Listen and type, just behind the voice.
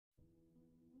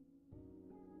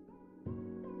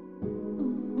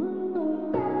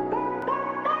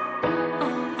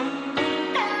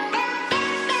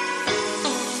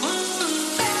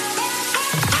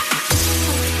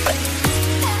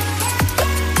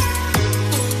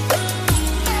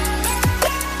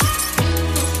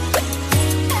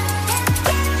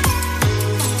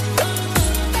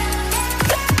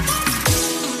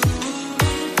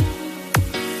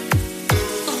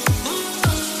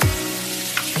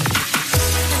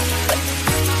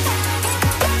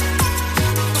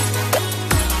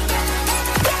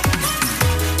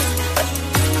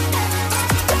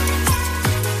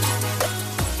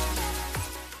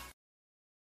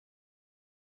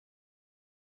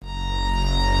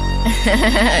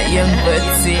Young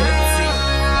Butsy.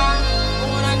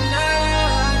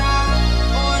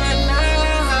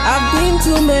 I've been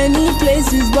to many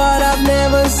places, but I've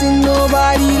never seen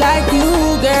nobody like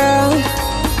you, girl.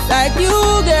 Like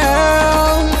you,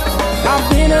 girl. I've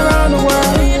been around the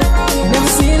world, never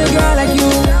seen a girl like you.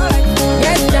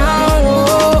 Get down,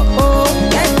 oh, oh,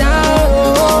 get down,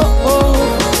 oh, oh.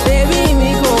 Baby,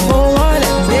 me go on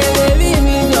it. Say, baby,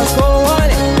 me just go on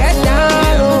it. Get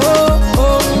down, oh,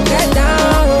 oh, get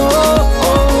down, oh,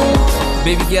 oh.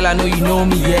 Baby girl, I know you know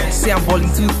me, yeah. Say I'm balling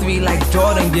 2-3 like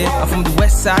Jordan, yeah. I'm from the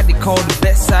west side, they call the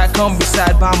best side. Come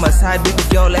beside by my side, baby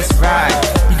girl, let's ride.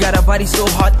 You got a body so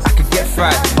hot, I could get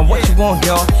fried. And what you want,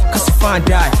 girl, cause you fine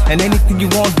die. And anything you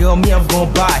want, girl, me I'm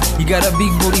gon' buy. You got a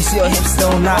big booty, see your hips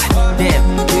don't lie.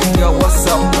 Damn, baby girl, what's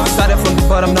up? Started from the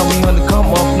bottom, now we on the come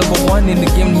up. Number one in the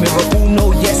game, mirror, oh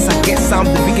no, yes, I guess I'm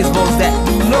the biggest boss that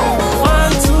you know.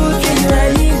 1, 2, 3,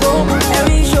 ready, go. Let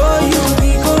me show you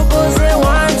the coco. Say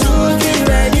 1, 2, 3,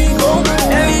 ready, go.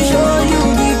 Let me show you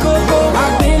the coco.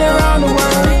 I've been around the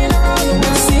world,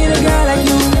 never seen a girl like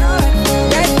you.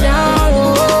 Get down,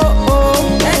 oh, oh,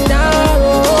 get down,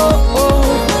 oh, oh.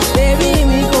 Baby,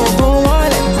 me go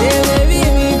on it. Say, baby,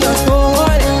 me just go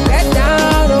on it. Get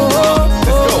down, oh,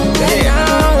 oh, get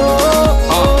down,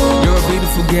 oh, oh. You're a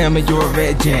beautiful girl, man, you're a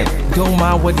red gem. Don't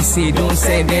mind what they say, don't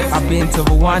say them. I've been to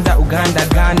Rwanda, Uganda,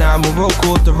 Ghana,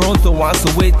 Morocco, Toronto, and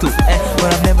Soweto.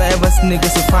 But I've never ever seen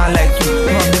niggas so fine like you.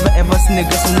 No, I've never ever seen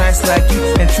niggas so nice like you.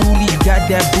 And truly, you got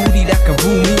that booty that can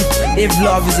rule me. If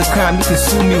love is a crime, you can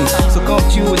sue me. So come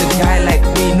chill with a guy like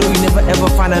me. No, you never ever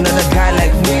find another guy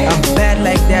like me. I'm bad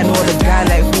like that, no other guy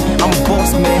like me. I'm a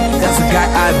boss, man, that's the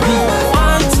guy I be.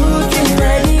 1, 2, 3,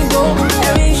 ready, go.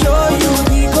 Let me show you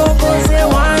the coco. Say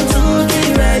 1, 2,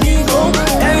 3, ready, go.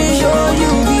 Let me show you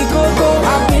the coco.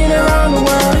 I've been around the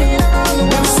world,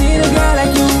 never seen a girl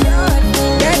like you.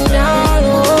 Get down,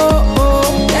 oh,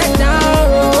 oh, get down,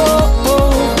 oh,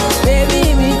 oh. Baby,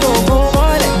 me go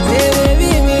on it. Say, baby,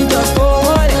 me just go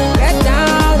on it. Get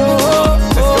down, oh,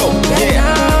 oh, get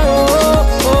down, oh,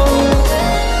 oh.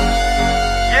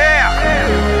 Yeah!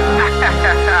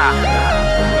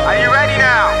 Are you ready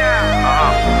now?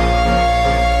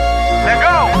 Let's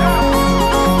go!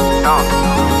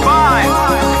 5,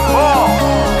 4,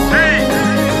 3,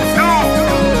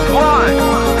 2, 1.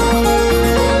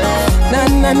 Na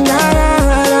na na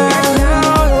na,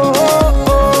 oh oh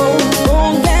oh,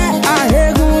 don't get a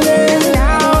hegule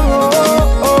down,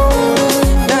 oh oh,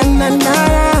 na na na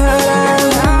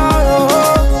na, oh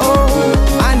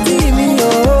oh, Auntie me oh,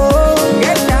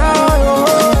 get down, oh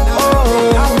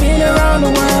oh. I've been around the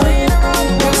world,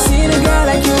 never seen a girl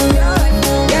like you.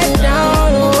 Get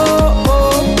down, oh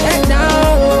oh, get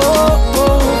down, oh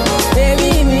oh.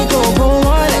 Baby me go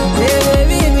on it, say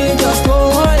baby me just go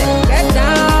on it. Get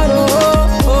down, oh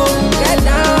oh, get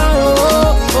down,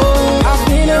 oh oh. I've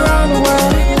been around the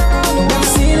world, never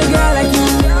seen a girl like you.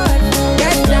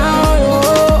 Get down, oh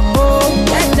oh,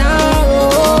 get down,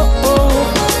 oh oh.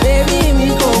 Baby me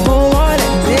go on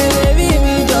it, say baby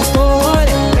me just go on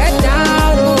it. Get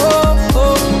down, oh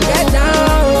oh, get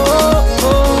down, oh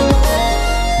oh.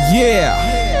 Yeah,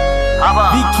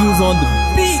 BQ's on the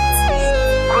beat.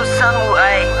 Kusanu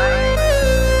ai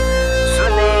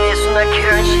suna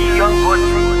kiran shi Young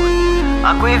Butsy.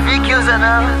 Akwai VQs a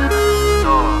nan?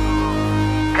 To,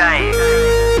 kai,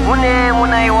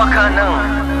 muna yi waka nan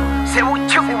sai mu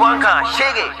ci ubanka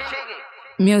shege.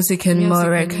 Music and more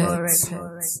records.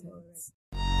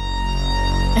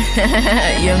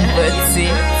 Young Butsy.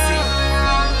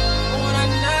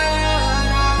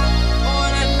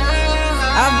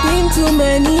 I've been to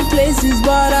many places,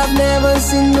 but I've never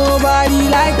seen nobody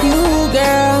like you,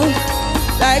 girl.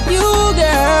 Like you,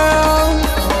 girl.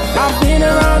 I've been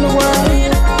around the world,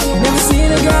 never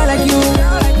seen a girl like you.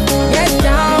 Get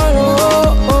down,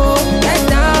 oh oh, get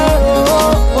down,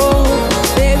 oh oh.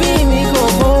 Baby, me go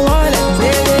on it.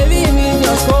 Say, baby, me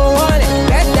just go on it.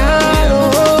 Get down,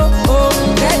 oh oh,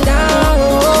 get down,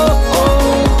 oh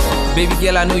oh. Baby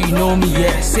girl, I know you know me,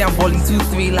 yeah. Say I'm balling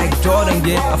 2-3 like Jordan,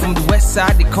 yeah. I'm from the west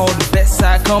side, they call the best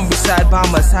side. Come beside by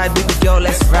my side, baby girl,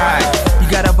 let's ride. You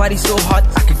got a body so hot,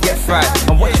 I could get fried.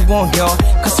 And what you want, girl,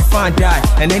 cause you fine die.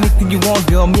 And anything you want,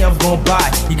 girl, me I'm gon'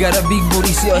 buy. You got a big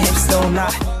booty, see your hips don't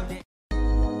lie.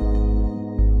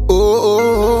 Oh, oh,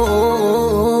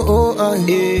 oh, oh, oh,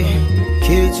 yeah.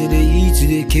 K to the E to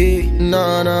the K,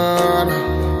 nah, nah,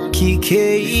 nah.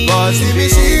 K. Oh,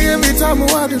 CBC, every time I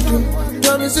want to do.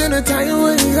 Promise in a time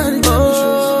when you gotta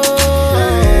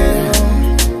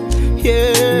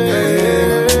get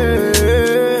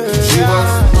She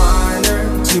was mine,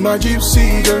 to my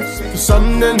gypsy girl,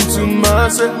 something to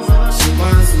myself. She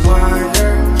was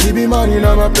wider. She be minding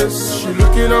on my place, she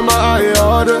looking at my eye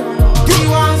order. She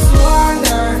wants to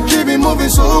wander. She be moving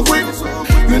so quick,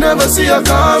 you never see her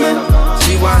coming.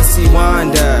 She wants to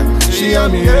wander. She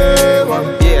and me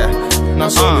heaven, Yeah. now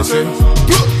so me say.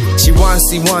 She wants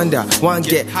to wonder, want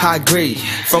get high grade.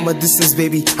 From a distance,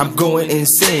 baby, I'm going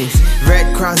insane.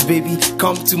 Red crowns, baby,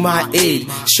 come to my aid.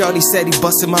 Shorty said he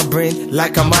busted my brain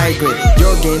like a migraine.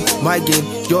 Your gain, my gain,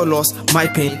 your loss, my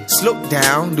pain. Slow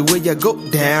down, the way you go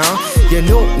down. You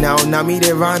know now me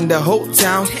they run the whole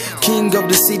town. King of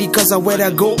the city cause I wear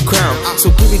that gold crown. So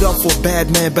give it up for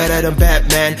bad man, better than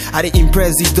Batman. I didn't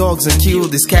impress these dogs and kill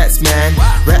these cats, man.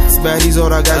 Rats, man, these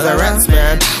other guys are rats,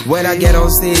 man. When I get on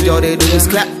stage, all they do is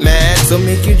clap, man. So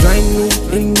make you join me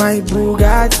in my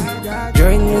Bugatti.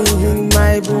 Join me in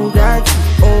my Bugatti.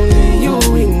 Only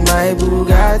you in my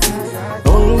Bugatti.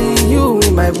 Only you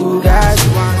in my Bugatti.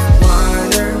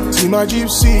 See my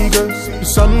gypsy girl,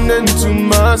 something to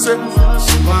myself.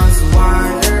 She wants to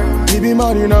wander. She be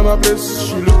minding on my place,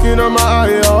 she looking at my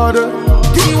eye order.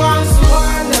 She wants to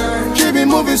wander. She be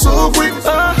moving so quick,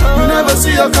 you never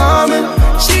see her coming.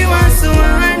 She wants to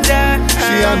wander.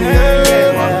 She and me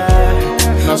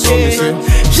heaven, now so me say.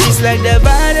 She's like the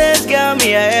baddest girl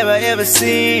me I ever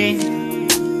seen.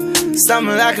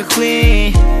 Something like a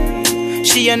queen.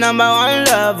 She your number one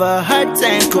lover, hot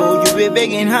and cold. You be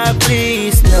begging her,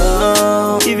 please,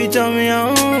 no. If you tell me I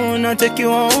own, I'll take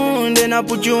you on, then I'll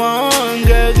put you on,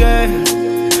 girl,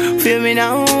 girl. Feel me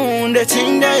now, the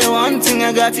thing that you want, thing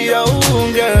I got it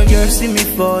on, girl, girl. See me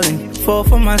falling, fall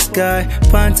from my sky,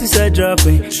 panties are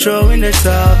dropping, showing the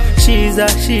top. She's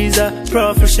a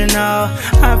professional.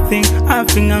 I think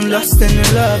I'm lost in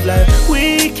love, like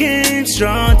we came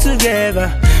strong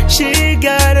together. She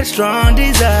got a strong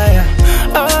desire,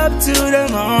 up to the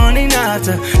morning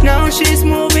after. Now she's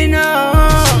moving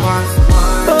on.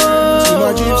 See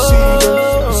my gypsy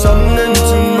girl, something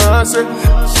to myself.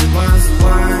 She wants to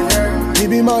wander. She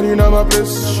be minding on my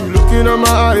place, she looking at my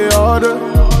eye order.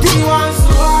 She wants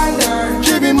to wander.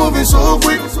 She be moving so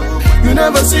quick, you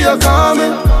never see her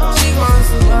coming. She wants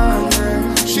to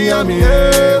wander. She and me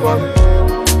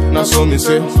heaven, now so me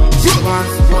say. She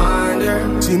wants to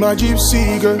wander. See my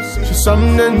gypsy girl, she's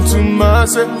something to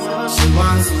myself. She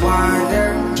wants to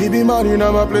wander. She be minding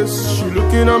on my place, she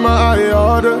looking at my eye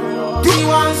order. She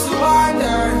wants to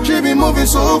wander. She be moving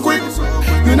so quick,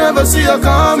 you never see her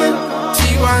coming.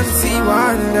 She wants to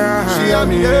wander. She and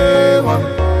me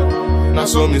heaven, now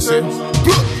so me say.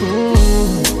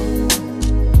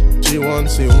 She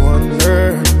wants to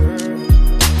wonder,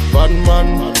 bad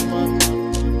man,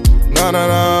 na na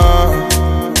na.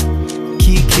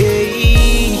 KK,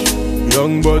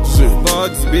 Young Buds,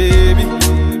 baby.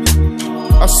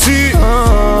 I see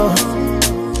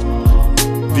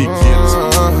Big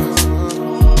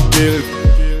Bill.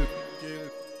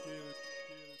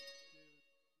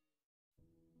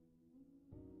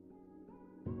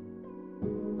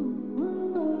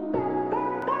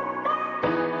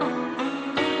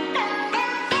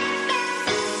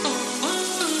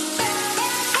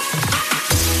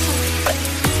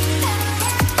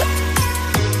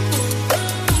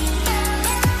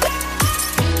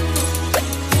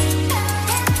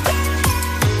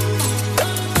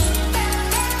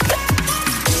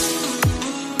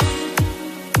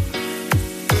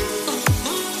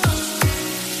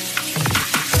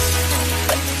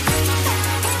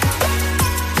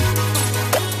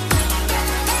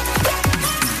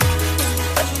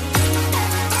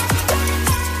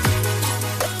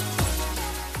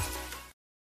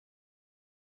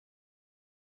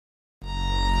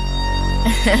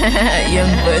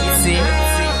 Young Budsy.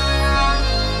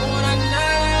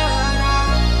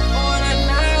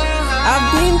 I've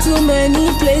been to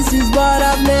many places, but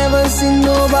I've never seen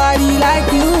nobody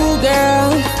like you,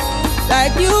 girl.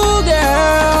 Like you,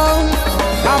 girl.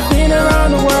 I've been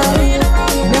around the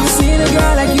world, never seen a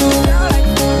girl like you.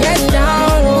 Get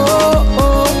down, oh,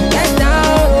 oh, get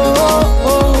down, oh,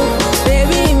 oh.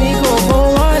 Baby, me go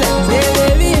on it. Say,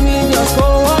 baby, me just go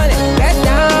on it. Get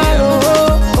down,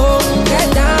 oh, oh, get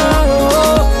down,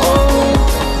 oh,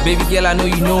 oh. Baby girl, I know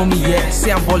you know me, yeah.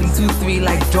 Say I'm balling 2-3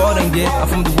 like Jordan, yeah. I'm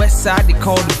from the west side, they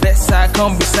call the best side.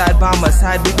 Come beside by my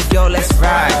side, baby girl, let's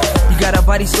ride. You got a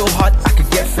body so hot, I could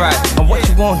get fried. And what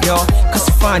you want, girl, cause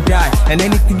you fine die. And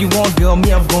anything you want, girl,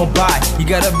 me, I'm gon' buy. You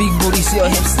got a big booty, see your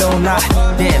hips don't lie.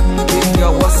 Damn, baby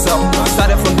girl, what's up?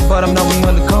 Started from the bottom, now we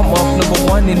on the come up. Number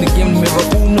one in the game, mirror,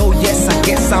 oh no, yes, I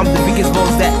guess I'm the biggest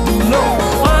boss that you know.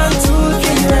 1,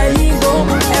 2, 3, ready, go.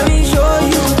 Let me show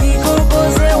you the coco.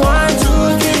 Say 1,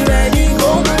 2, 3, ready,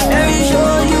 go. Let me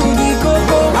show you the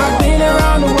coco. I've been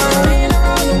around the world,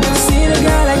 never seen a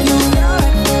girl like you.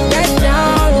 Get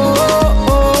down, oh,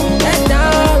 oh, get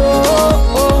down,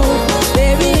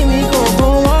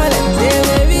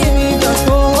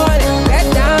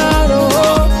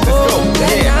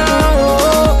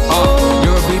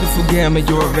 girl, man,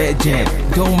 you're a red gem.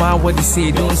 Don't mind what they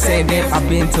say, don't say them. I've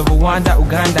been to Rwanda,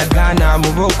 Uganda, Ghana,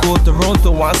 Morocco,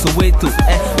 Toronto, and Soweto.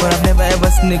 But I've never ever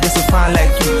seen niggas so fine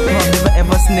like you. No, I've never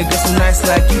ever seen niggas so nice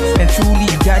like you. And truly,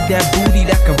 you got that booty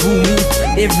that can rule me.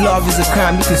 If love is a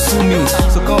crime, you can sue me.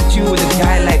 So come to you with a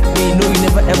guy like me. No, you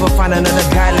never ever find another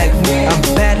guy like me. I'm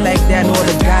bad like that, no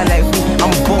other guy like me.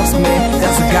 I'm a boss, man,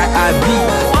 that's the guy I be.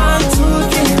 1,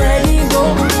 2, 3, ready,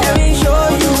 go. Let me show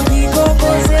you the coco.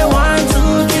 Say 1,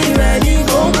 2, 3, ready,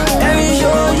 go. Let me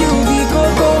show you the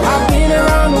coco. I've been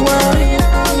around the world,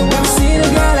 never seen a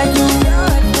guy like you.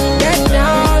 Get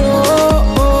down,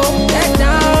 oh, oh, get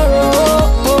down,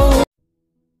 oh, oh.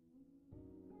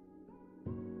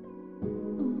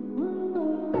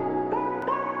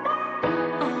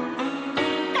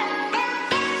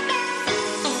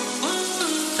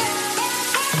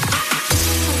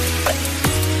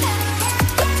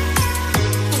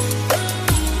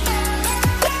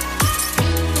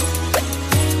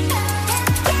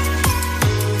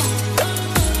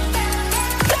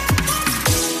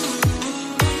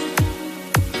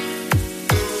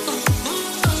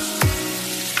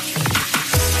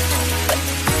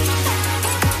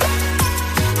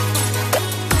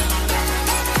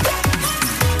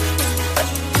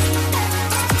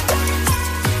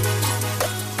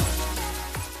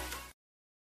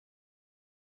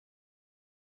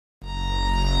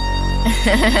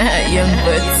 Young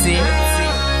Bootsy.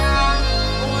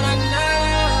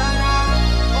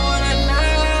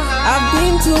 I've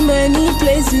been to many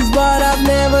places, but I've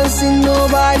never seen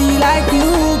nobody like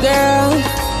you, girl.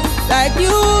 Like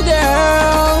you,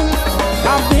 girl.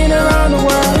 I've been around the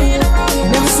world,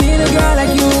 never seen a girl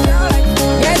like you.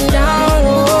 Get down,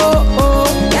 oh,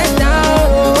 oh, get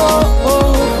down, oh,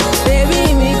 oh.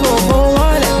 Baby, me go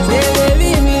on it. Say, baby,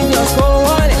 me just go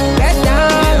on it. Get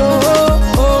down, oh,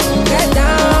 oh, get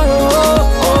down, oh,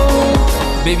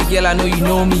 oh. Baby girl, I know you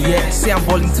know me, yeah. Say I'm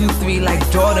balling 2-3 like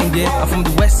Jordan, yeah. I'm from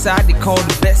the west side, they call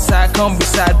the best side. Come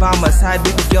beside by my side,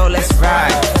 baby girl, let's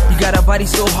ride. You got a body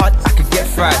so hot, I could get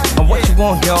fried. And what you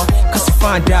want, girl, cause you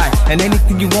fine die. And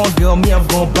anything you want, girl, me, I'm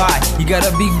gon' buy. You got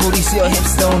a big booty, see your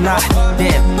hips don't lie.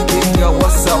 Damn, baby girl,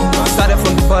 what's up? Started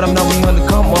from the bottom, now we on the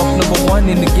come up. Number 1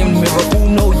 in the game, mirror,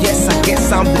 Uno, yes, I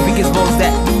guess I'm the biggest boss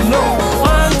that you know.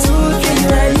 1, 2,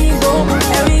 3, ready, go.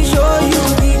 Let me show you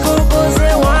the coco.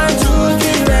 Say 1, 2,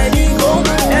 3, ready, go.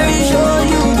 Let me show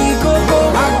you the coco.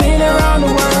 I've been around the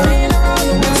world,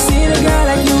 never seen a girl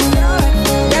like you.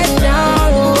 Get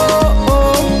down, oh,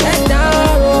 oh, get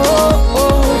down, oh,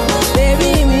 oh.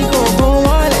 Baby, me go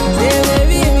on it. Say,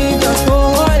 baby, me just go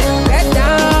on it. Get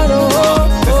down, oh,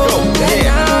 oh, get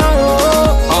down,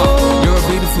 oh, oh. You're a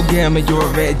beautiful girl, man, you're a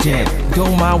red gem.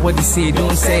 Don't mind what they say,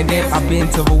 don't say them. I've been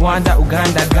to Rwanda,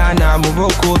 Uganda, Ghana,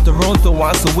 Morocco, Toronto,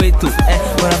 and Soweto.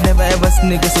 But I've never ever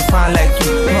seen niggas so fine like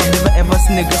you. No, I've never ever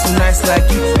seen niggas so nice like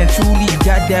you. And truly, you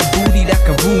got that booty that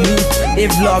can rule me.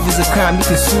 If love is a crime, you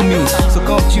can sue me. So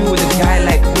come to you with a guy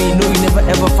like me. No, you never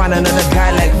ever find another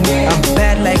guy like me. I'm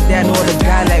bad like that, no other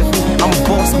guy like me. I'm a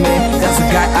boss, man, that's the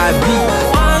guy I be.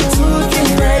 1,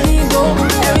 2, 3, ready, go.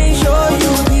 Let me show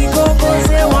you the coco.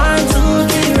 Say 1, 2,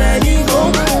 3, ready,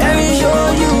 go. Let me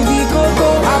show you the coco.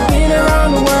 I've been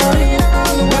around the world,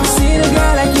 never seen a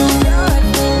girl like you.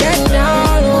 Get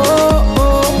down, oh,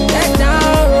 oh, get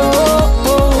down, oh,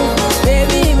 oh.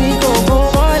 Baby, me go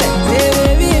on it. Say,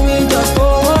 baby, me just go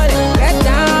on it. Get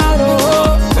down,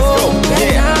 oh, oh,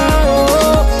 get down,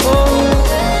 oh, oh.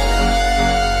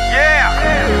 Yeah!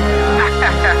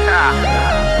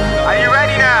 Are you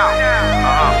ready now?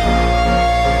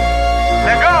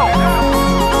 Let's go!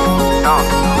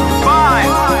 5,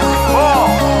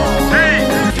 4,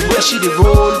 3. Where she the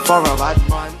roll for a bad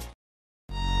man.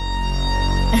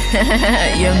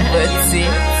 Young Bootsy.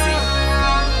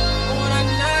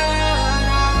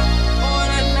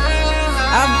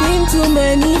 I've been to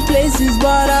many places,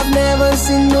 but I've never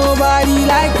seen nobody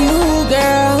like you,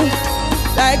 girl.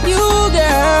 Like you,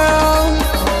 girl.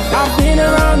 I've been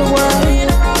around the world,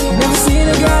 never seen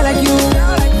a girl like you.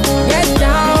 Get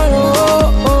down,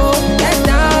 oh, oh, get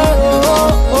down,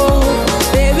 oh, oh.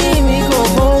 Baby, me go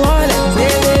on it.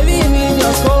 Say, baby, me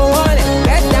just go on it.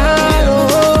 Get down,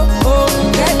 oh, oh,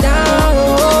 get down,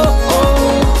 oh,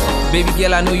 oh. Baby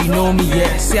girl, I know you know me,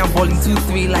 yeah. Say I'm balling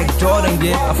 2-3 like Jordan,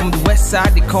 yeah. I'm from the west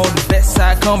side, they call the best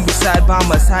side. Come beside by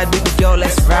my side, baby girl,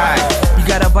 let's ride. You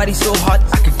got a body so hot,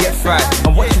 I could get fried.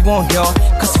 And what you want, girl,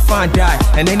 cause you fine die.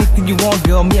 And anything you want,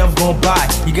 girl, me, I'm gon' buy.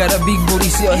 You got a big booty,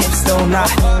 see your hips don't lie.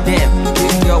 Damn,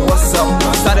 baby girl, what's up?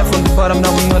 Started from the bottom,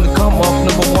 now we on the come up.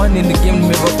 Number 1 in the game,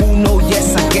 mirror, Uno,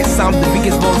 yes, I guess I'm the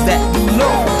biggest boss that you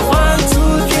know. 1,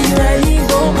 2, 3, ready,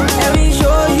 go. Let me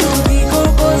show you the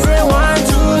coco. Say 1,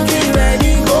 2, 3,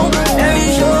 ready, go. Let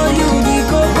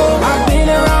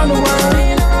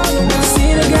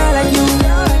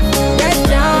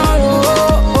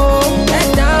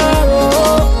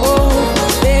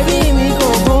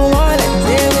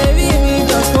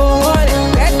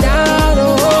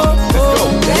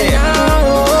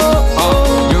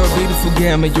beautiful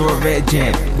girl, man, you're a red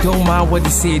gem. Don't mind what they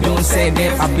say, don't send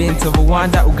them. I've been to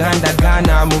Rwanda, Uganda,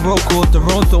 Ghana, Morocco,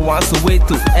 Toronto, once away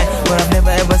to but I've never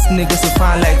ever seen niggas so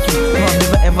fine like you. No, I've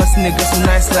never ever seen niggas so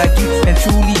nice like you. And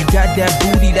truly, you got that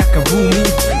booty that can rule me.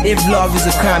 If love is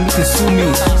a crime, you can sue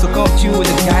me. So come to you with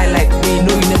a guy like me.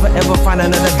 No, you never ever find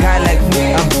another guy like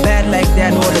me. I'm bad like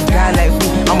that, no other guy like me.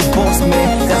 I'm a boss,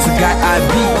 man, that's the guy I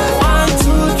be.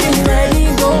 1, 2, 3, ready,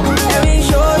 go. Let me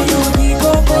show you the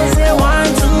coco. Say 1,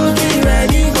 2, 3,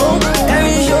 ready, go. Let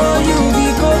me show you the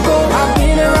coco. I've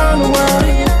been around the world,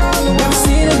 never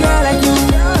seen a girl like you.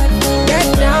 Get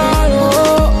down,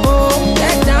 oh, oh,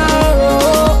 get down,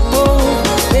 oh, oh.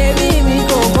 Baby, me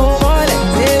go on it.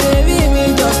 Say, baby, me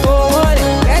just go on it.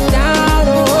 Get down,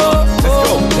 oh,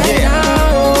 oh, get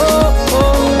down, oh,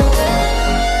 oh.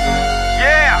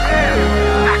 Yeah!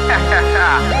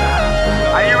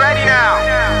 Are you ready now?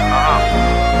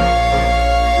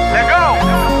 Let's go!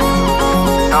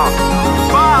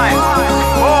 5,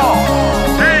 4,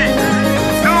 3,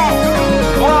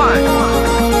 2, 1.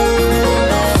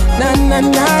 Na na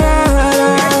na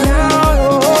na,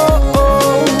 oh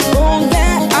oh, unge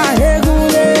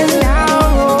ahegule,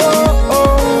 oh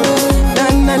oh, na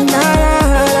na na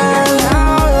na,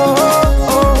 oh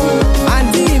oh,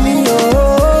 auntie me oh,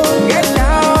 get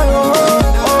down,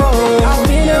 oh oh. I've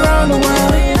been around the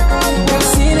world, never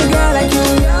seen a girl like you.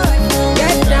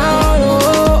 Get down,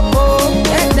 oh oh,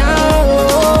 get down,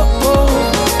 oh oh.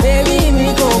 Baby me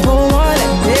go on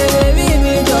it, say baby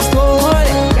me just go on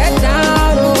it. Get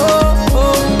down, oh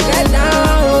oh, get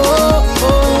down, oh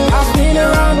oh. I've been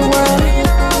around the world,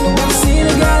 never seen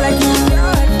a girl like you.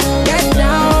 Get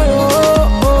down,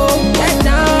 oh oh, get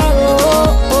down, oh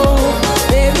oh.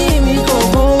 Baby me go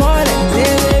on it,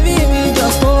 say baby me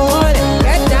just go on it.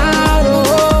 Get down, oh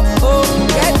oh,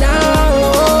 get down,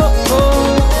 oh oh.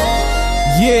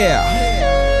 Yeah,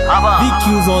 Haba.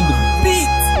 BQ's on the beat.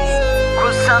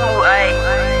 Kusan mu ai.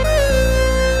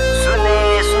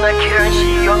 Suna kiran shi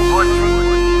young god.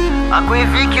 Akwai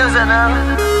vikils a nan.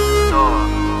 To,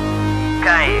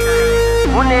 kai,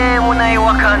 muna yi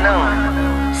waka nan.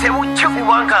 Sai mu ci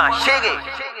ubanka, shege.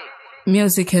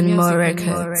 Music and more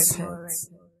records.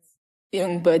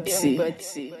 Young Budsy.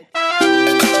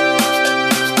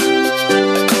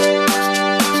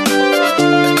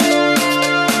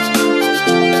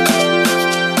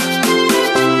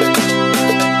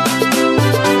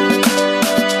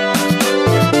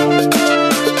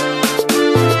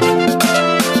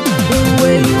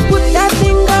 When you put that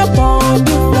thing up on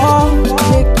the floor,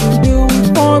 make you do it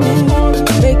for me,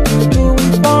 make you do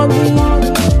it for me,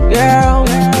 girl.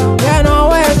 When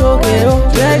always okay, oh,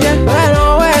 Jeje. When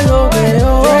always okay,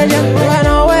 oh, Jeje. When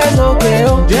always okay,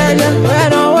 oh, Jeje.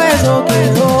 When always okay,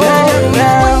 oh, Jeje.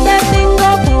 Girl, put that thing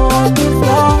up on the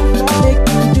floor, make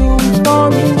you do it for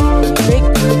me, make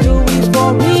you do it for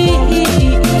me,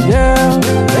 girl.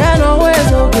 When always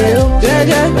okay, oh,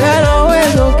 Jeje. When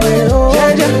always okay, oh,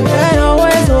 Jeje. When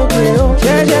always okay, oh,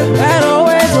 Jeje. When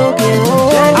always okay, oh,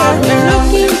 Jeje. I've been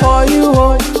looking for you,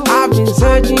 oh, I've been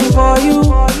searching for you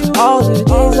all the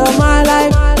days of my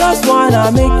life. Just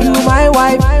wanna make you my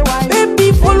wife.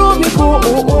 Baby, follow me, go,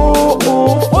 oh, oh,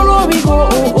 oh. Follow me, go,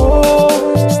 oh,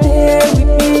 oh. Stay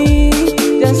with me,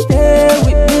 just stay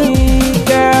with me,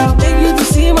 girl. Take you to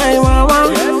see my mama,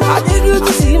 I take you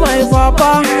to see my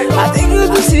papa, I take you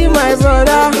to see my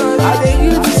brother, I take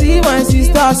you to see my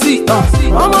sister. See,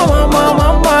 mama, mama,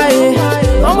 mama,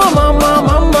 yeah. Mama, mama,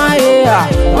 mama, yeah.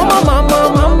 Mama, mama,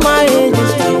 mama, yeah.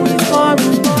 Just do it for me.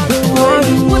 When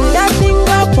you put that thing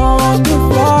up on the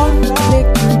floor,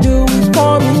 make you do it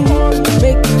for me,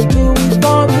 make you do it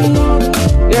for me,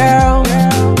 girl.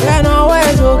 When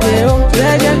always okay, oh,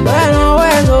 Jeje. When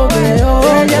always okay, oh,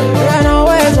 Jeje. When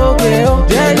always okay, oh,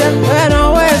 Jeje. When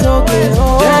always okay,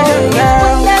 oh, Jeje. Girl,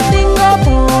 put that thing up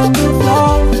on the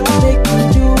floor, make you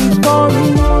do it for me,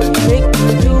 make you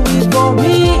do it for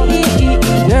me,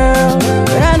 girl.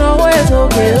 When always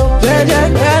okay, oh, Jeje.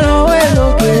 When always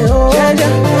okay, oh, Jeje.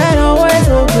 When always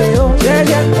okay, oh,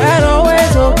 Jeje. When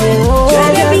always okay, oh,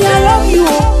 Jeje. Baby, I love you,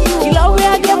 oh. You love me,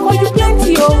 I get for you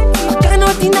plenty, oh. I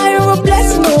cannot deny you're a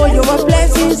blessing, oh. You're a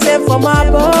blessing sent from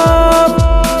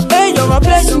above. Hey, you're a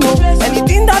blessing, oh.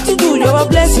 Anything that you do, you're a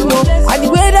blessing, oh. And the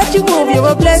way that you move, you're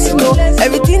a blessing, oh.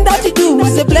 Everything that you do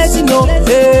is a blessing, oh.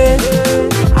 Hey.